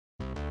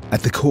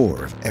At the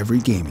core of every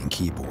gaming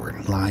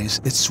keyboard lies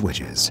its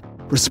switches.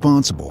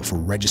 Responsible for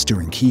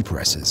registering key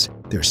presses,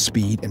 their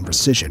speed and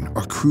precision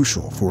are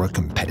crucial for a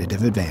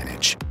competitive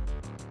advantage.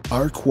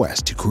 Our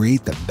quest to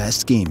create the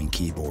best gaming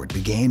keyboard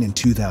began in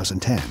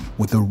 2010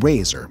 with the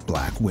Razer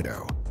Black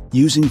Widow.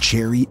 Using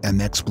Cherry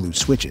MX Blue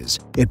switches,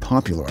 it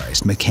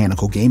popularized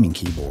mechanical gaming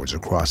keyboards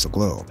across the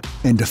globe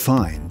and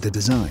defined the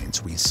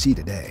designs we see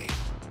today.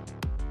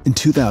 In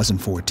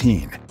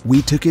 2014,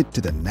 we took it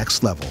to the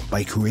next level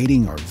by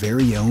creating our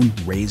very own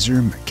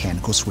Razer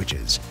mechanical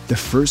switches, the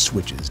first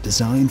switches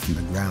designed from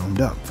the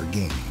ground up for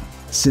gaming.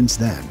 Since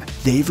then,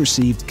 they've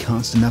received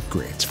constant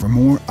upgrades for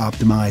more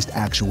optimized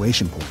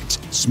actuation points,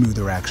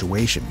 smoother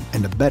actuation,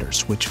 and a better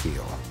switch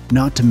feel.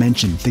 Not to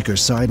mention thicker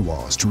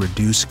sidewalls to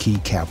reduce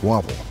keycap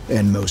wobble,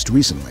 and most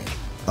recently,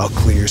 a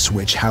clear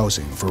switch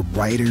housing for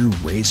brighter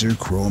Razer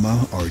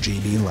Chroma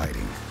RGB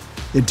lighting.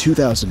 In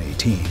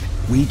 2018,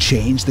 we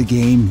changed the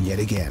game yet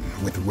again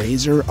with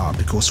Razer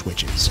Optical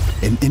switches,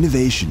 an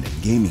innovation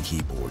in gaming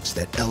keyboards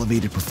that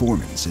elevated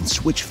performance and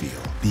switch feel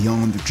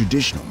beyond the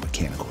traditional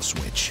mechanical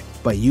switch.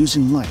 By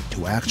using light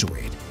to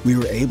actuate, we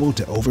were able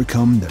to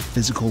overcome the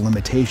physical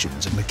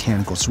limitations of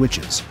mechanical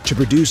switches to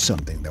produce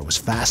something that was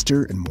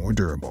faster and more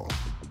durable.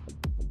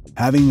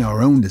 Having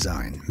our own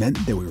design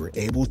meant that we were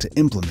able to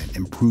implement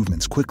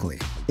improvements quickly,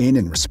 and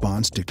in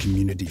response to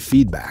community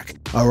feedback,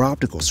 our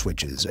optical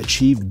switches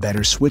achieved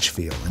better switch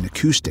feel and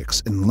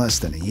acoustics in less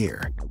than a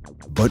year.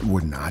 But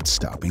we're not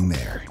stopping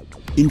there.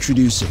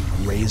 Introducing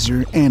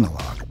Razer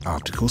Analog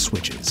Optical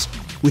Switches.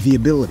 With the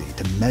ability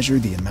to measure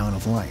the amount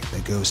of light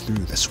that goes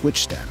through the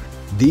switch stem,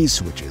 these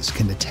switches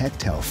can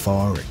detect how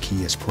far a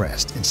key is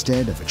pressed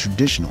instead of a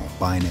traditional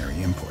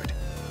binary input.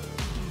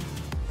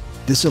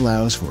 This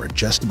allows for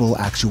adjustable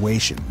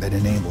actuation that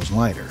enables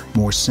lighter,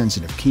 more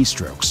sensitive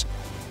keystrokes,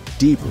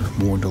 deeper,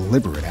 more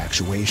deliberate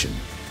actuation,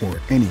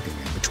 or anything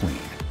in between.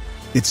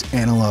 Its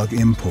analog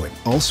input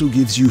also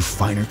gives you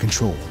finer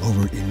control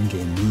over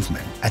in-game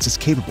movement, as it's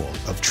capable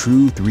of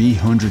true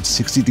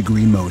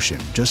 360-degree motion,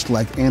 just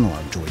like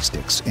analog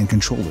joysticks and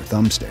controller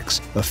thumbsticks,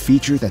 a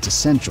feature that's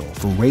essential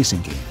for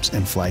racing games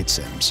and flight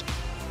sims.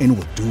 And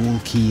with dual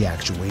key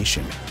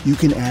actuation, you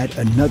can add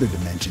another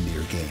dimension to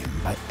your game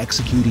by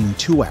executing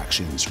two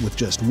actions with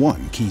just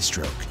one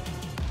keystroke.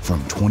 From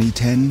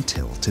 2010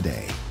 till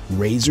today,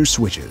 Razer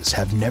switches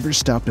have never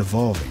stopped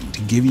evolving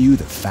to give you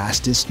the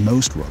fastest,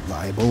 most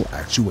reliable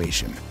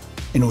actuation.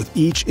 And with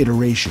each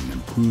iteration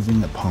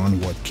improving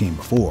upon what came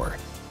before,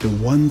 the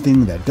one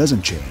thing that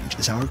doesn't change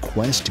is our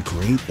quest to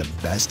create the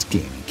best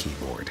gaming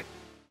keyboard.